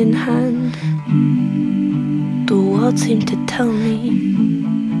hand in hand. The world seemed to tell me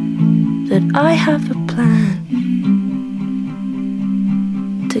that I have a plan.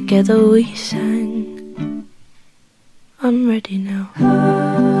 Together we sang, I'm ready now.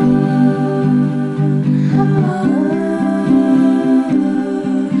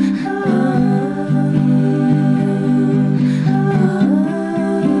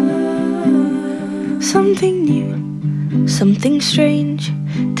 Something new, something strange,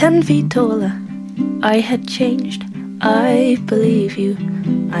 10 feet taller, I had changed. I believe you,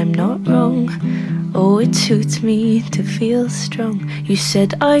 I'm not wrong. Oh, it suits me to feel strong. You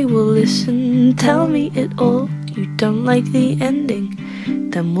said I will listen, tell me it all. You don't like the ending,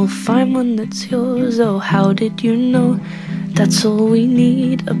 then we'll find one that's yours. Oh, how did you know? That's all we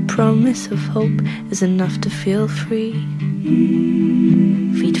need. A promise of hope is enough to feel free.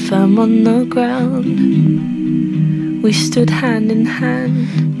 Feet firm on the ground, we stood hand in hand.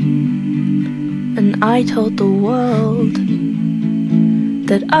 And I told the world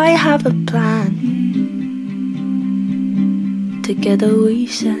that I have a plan. Together we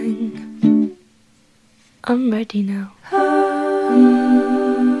sang, I'm ready now.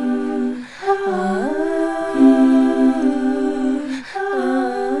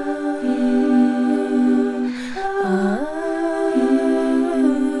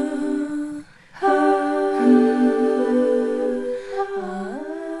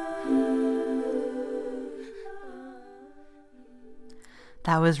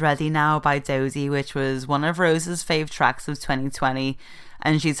 That was Ready Now by Dodie, which was one of Rose's fave tracks of 2020.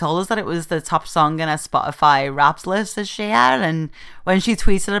 And she told us that it was the top song in her Spotify Wrapped list this year. And when she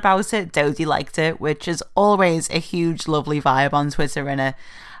tweeted about it, Dodie liked it, which is always a huge, lovely vibe on Twitter, innit?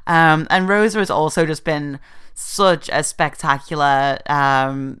 And Rosa has also just been such a spectacular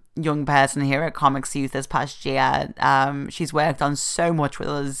young person here at Comics Youth this past year. She's worked on so much with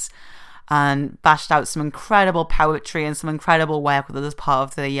us and bashed out some incredible poetry and some incredible work with us as part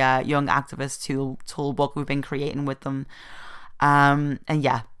of the Young Activist Toolbook we've been creating with them. And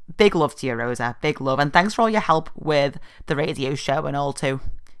yeah, big love to you, Rosa. Big love. And thanks for all your help with the radio show and all too.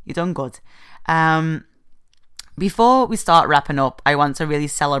 You've done good. Before we start wrapping up, I want to really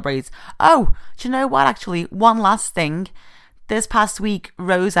celebrate. Oh, do you know what? Actually, one last thing. This past week,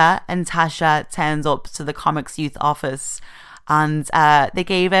 Rosa and Tasha turned up to the Comics Youth office. And they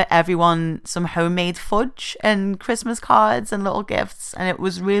gave everyone some homemade fudge and Christmas cards and little gifts. And it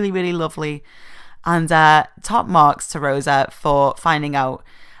was really, really lovely. And top marks to Rosa for finding out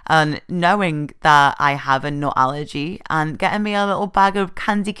and knowing that I have a nut allergy and getting me a little bag of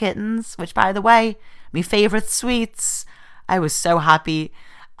candy kittens, which, by the way, my favourite sweets. I was so happy.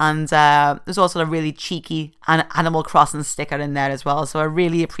 And there's also a really cheeky Animal Crossing sticker in there as well. So I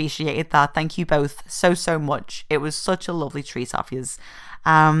really appreciated that. Thank you both so, so much. It was such a lovely treat off yous.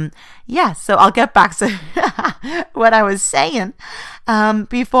 Yeah, so I'll get back to what I was saying.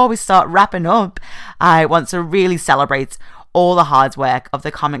 Before we start wrapping up, I want to really celebrate all the hard work of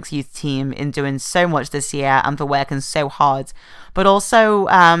the Comics Youth team in doing so much this year and for working so hard, but also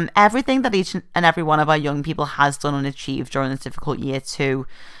everything that each and every one of our young people has done and achieved during this difficult year too.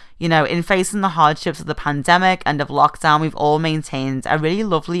 You know, in facing the hardships of the pandemic and of lockdown, we've all maintained a really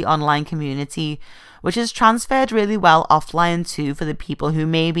lovely online community, which has transferred really well offline too for the people who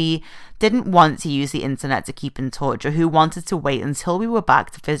maybe didn't want to use the internet to keep in touch or who wanted to wait until we were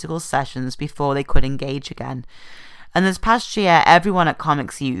back to physical sessions before they could engage again. And this past year, everyone at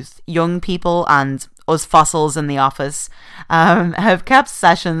Comics Youth, young people and us fossils in the office, have kept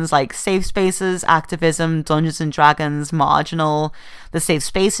sessions like Safe Spaces, Activism, Dungeons and Dragons, Marginal, the Safe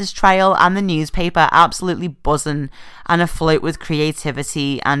Spaces Trail, and the newspaper absolutely buzzing and afloat with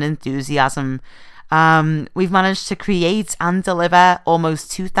creativity and enthusiasm. We've managed to create and deliver almost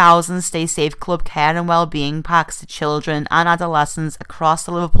 2,000 Stay Safe Club care and wellbeing packs to children and adolescents across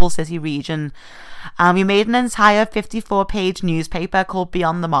the Liverpool City region. We made an entire 54-page newspaper called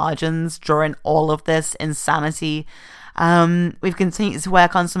Beyond the Margins during all of this insanity. We've continued to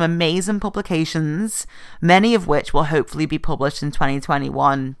work on some amazing publications, many of which will hopefully be published in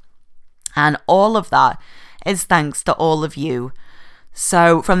 2021. And all of that is thanks to all of you.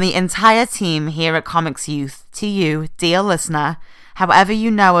 So from the entire team here at Comics Youth to you, dear listener, however you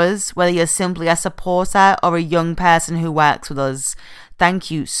know us, whether you're simply a supporter or a young person who works with us,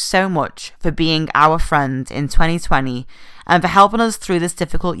 thank you so much for being our friend in 2020 and for helping us through this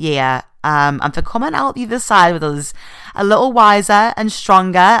difficult year, and for coming out the other side with us a little wiser and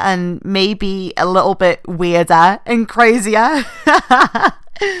stronger and maybe a little bit weirder and crazier.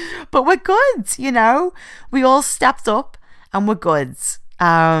 But we're good, you know? We all stepped up and we're good.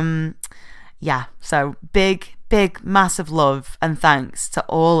 Yeah, so big, massive love and thanks to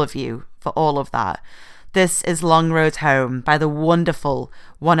all of you for all of that. This is Long Road Home by the wonderful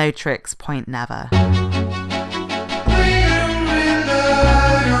One O Tricks Point Never.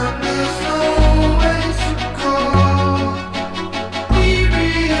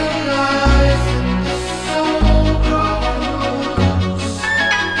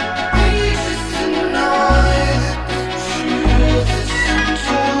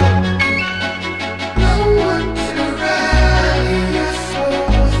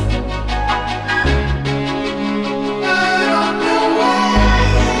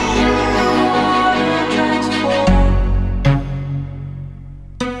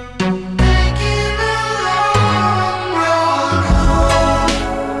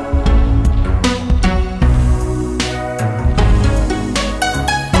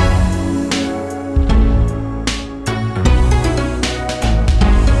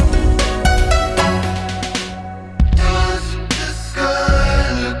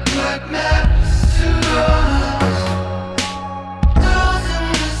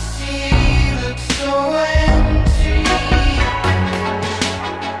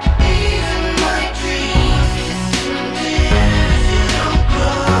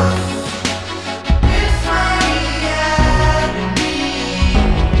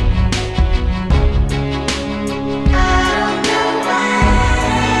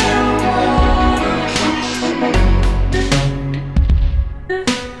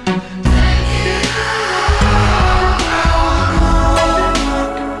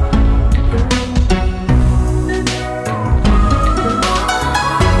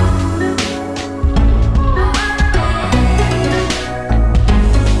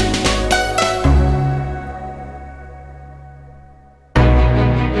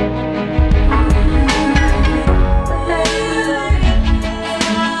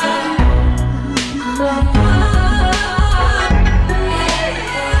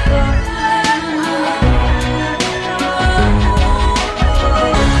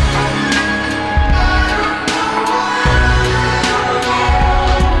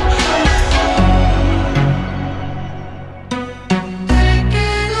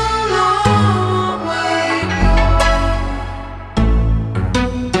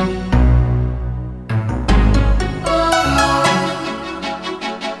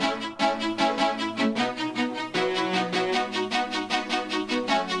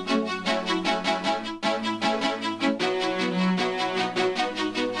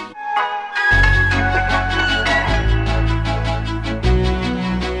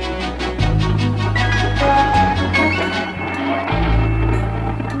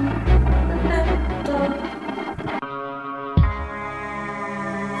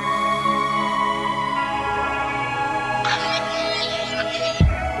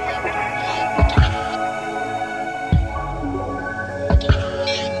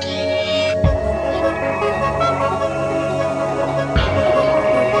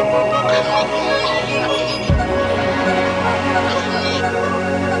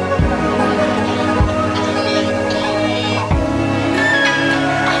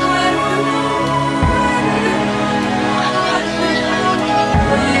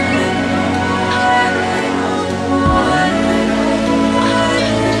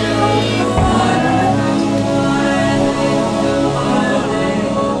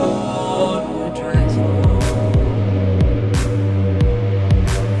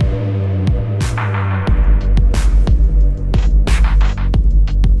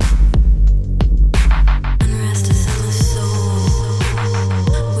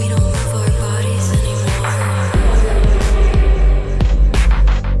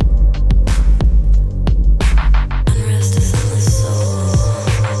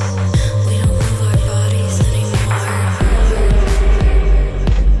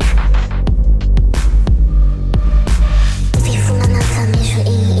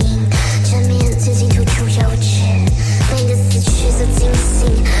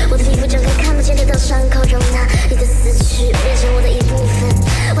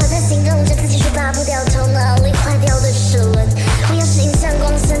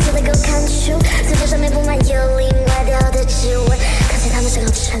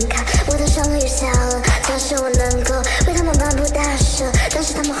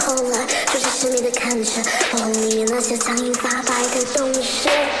看着我梦里面那些苍蝇发白的动物。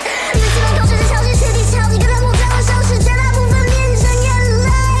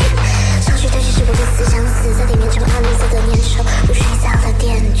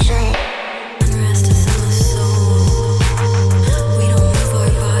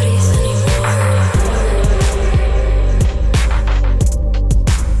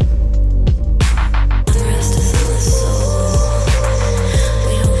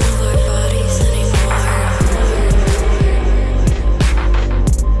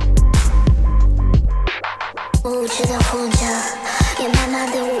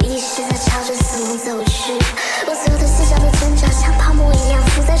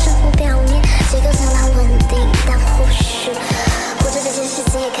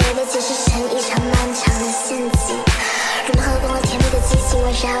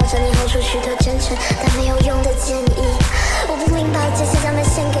是还要整理后出许多真诚但没有用的建议。我不明白这些将被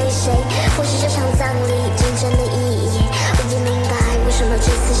献给谁，或是这场葬礼真正的意义。我不明白为什么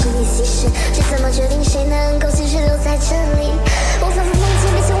这次是你牺牲，是怎么决定谁能够继续留在这里。我反复梦见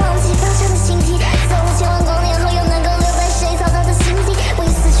并且忘记放下的形体，走了千万光年后又能够留在谁嘈杂的心底。我已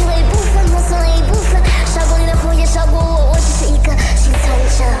死去了一部分，磨损了一部分，烧过你的火也烧过我，我只是一个幸存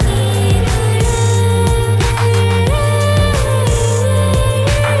者。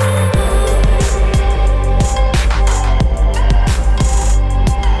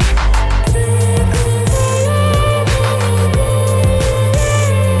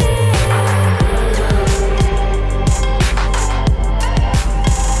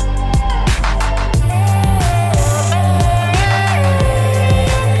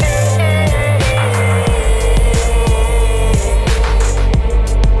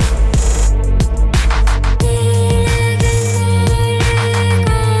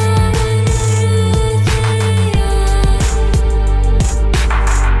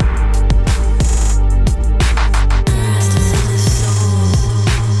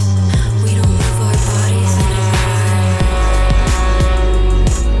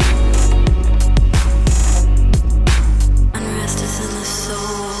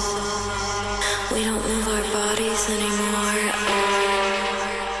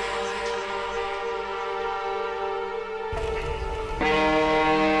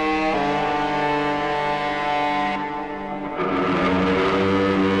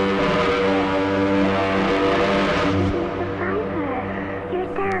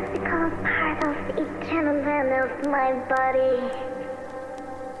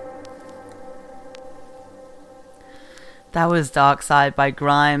That was Dark Side by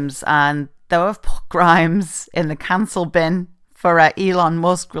Grimes, and though I've put Grimes in the cancel bin for Elon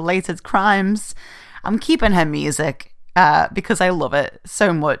Musk related crimes, I'm keeping her music because I love it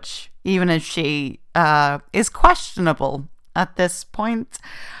so much, even as she is questionable at this point.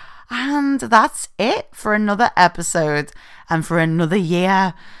 And that's it for another episode and for another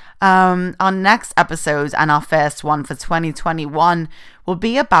year. Our next episode and our first one for 2021 will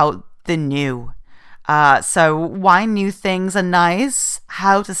be about the new. So why new things are nice,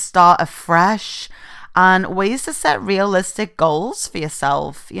 how to start afresh, and ways to set realistic goals for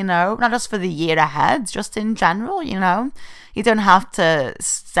yourself, you know, not just for the year ahead, just in general, you know. You don't have to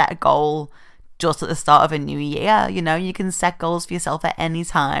set a goal just at the start of a new year, you know, you can set goals for yourself at any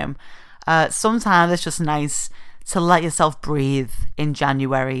time. Sometimes it's just nice to let yourself breathe in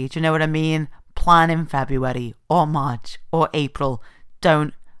January, do you know what I mean? Plan in February or March or April.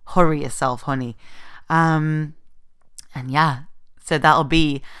 Don't hurry yourself, honey. And yeah, so that'll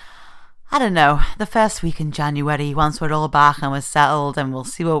be, I don't know, the first week in January, once we're all back and we're settled, and we'll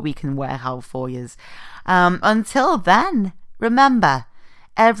see what we can work out for you. Until then, remember,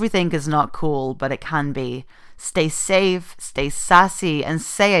 everything is not cool, but it can be. Stay safe, stay sassy, and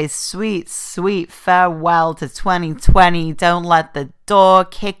say a sweet, sweet farewell to 2020. Don't let the door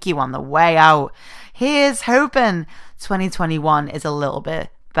kick you on the way out. Here's hoping 2021 is a little bit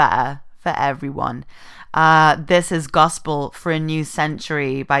better for everyone. This is Gospel for a New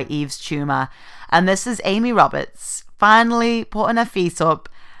Century by Yves Tumor, and this is Amy Roberts finally putting her feet up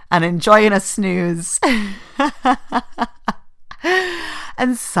and enjoying a snooze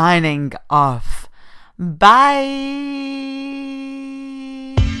and signing off. Bye.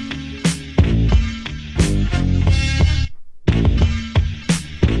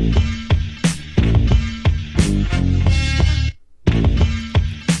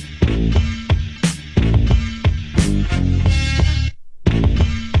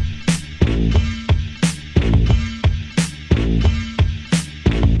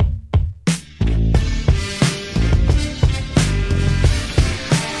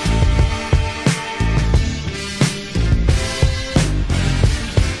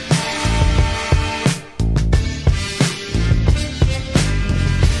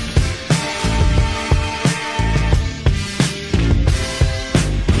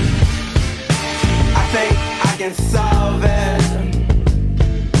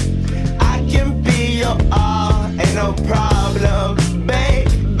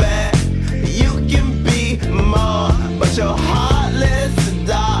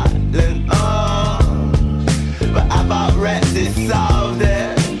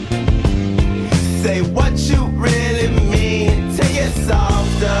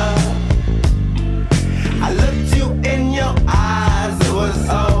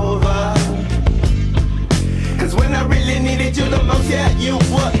 Yeah, you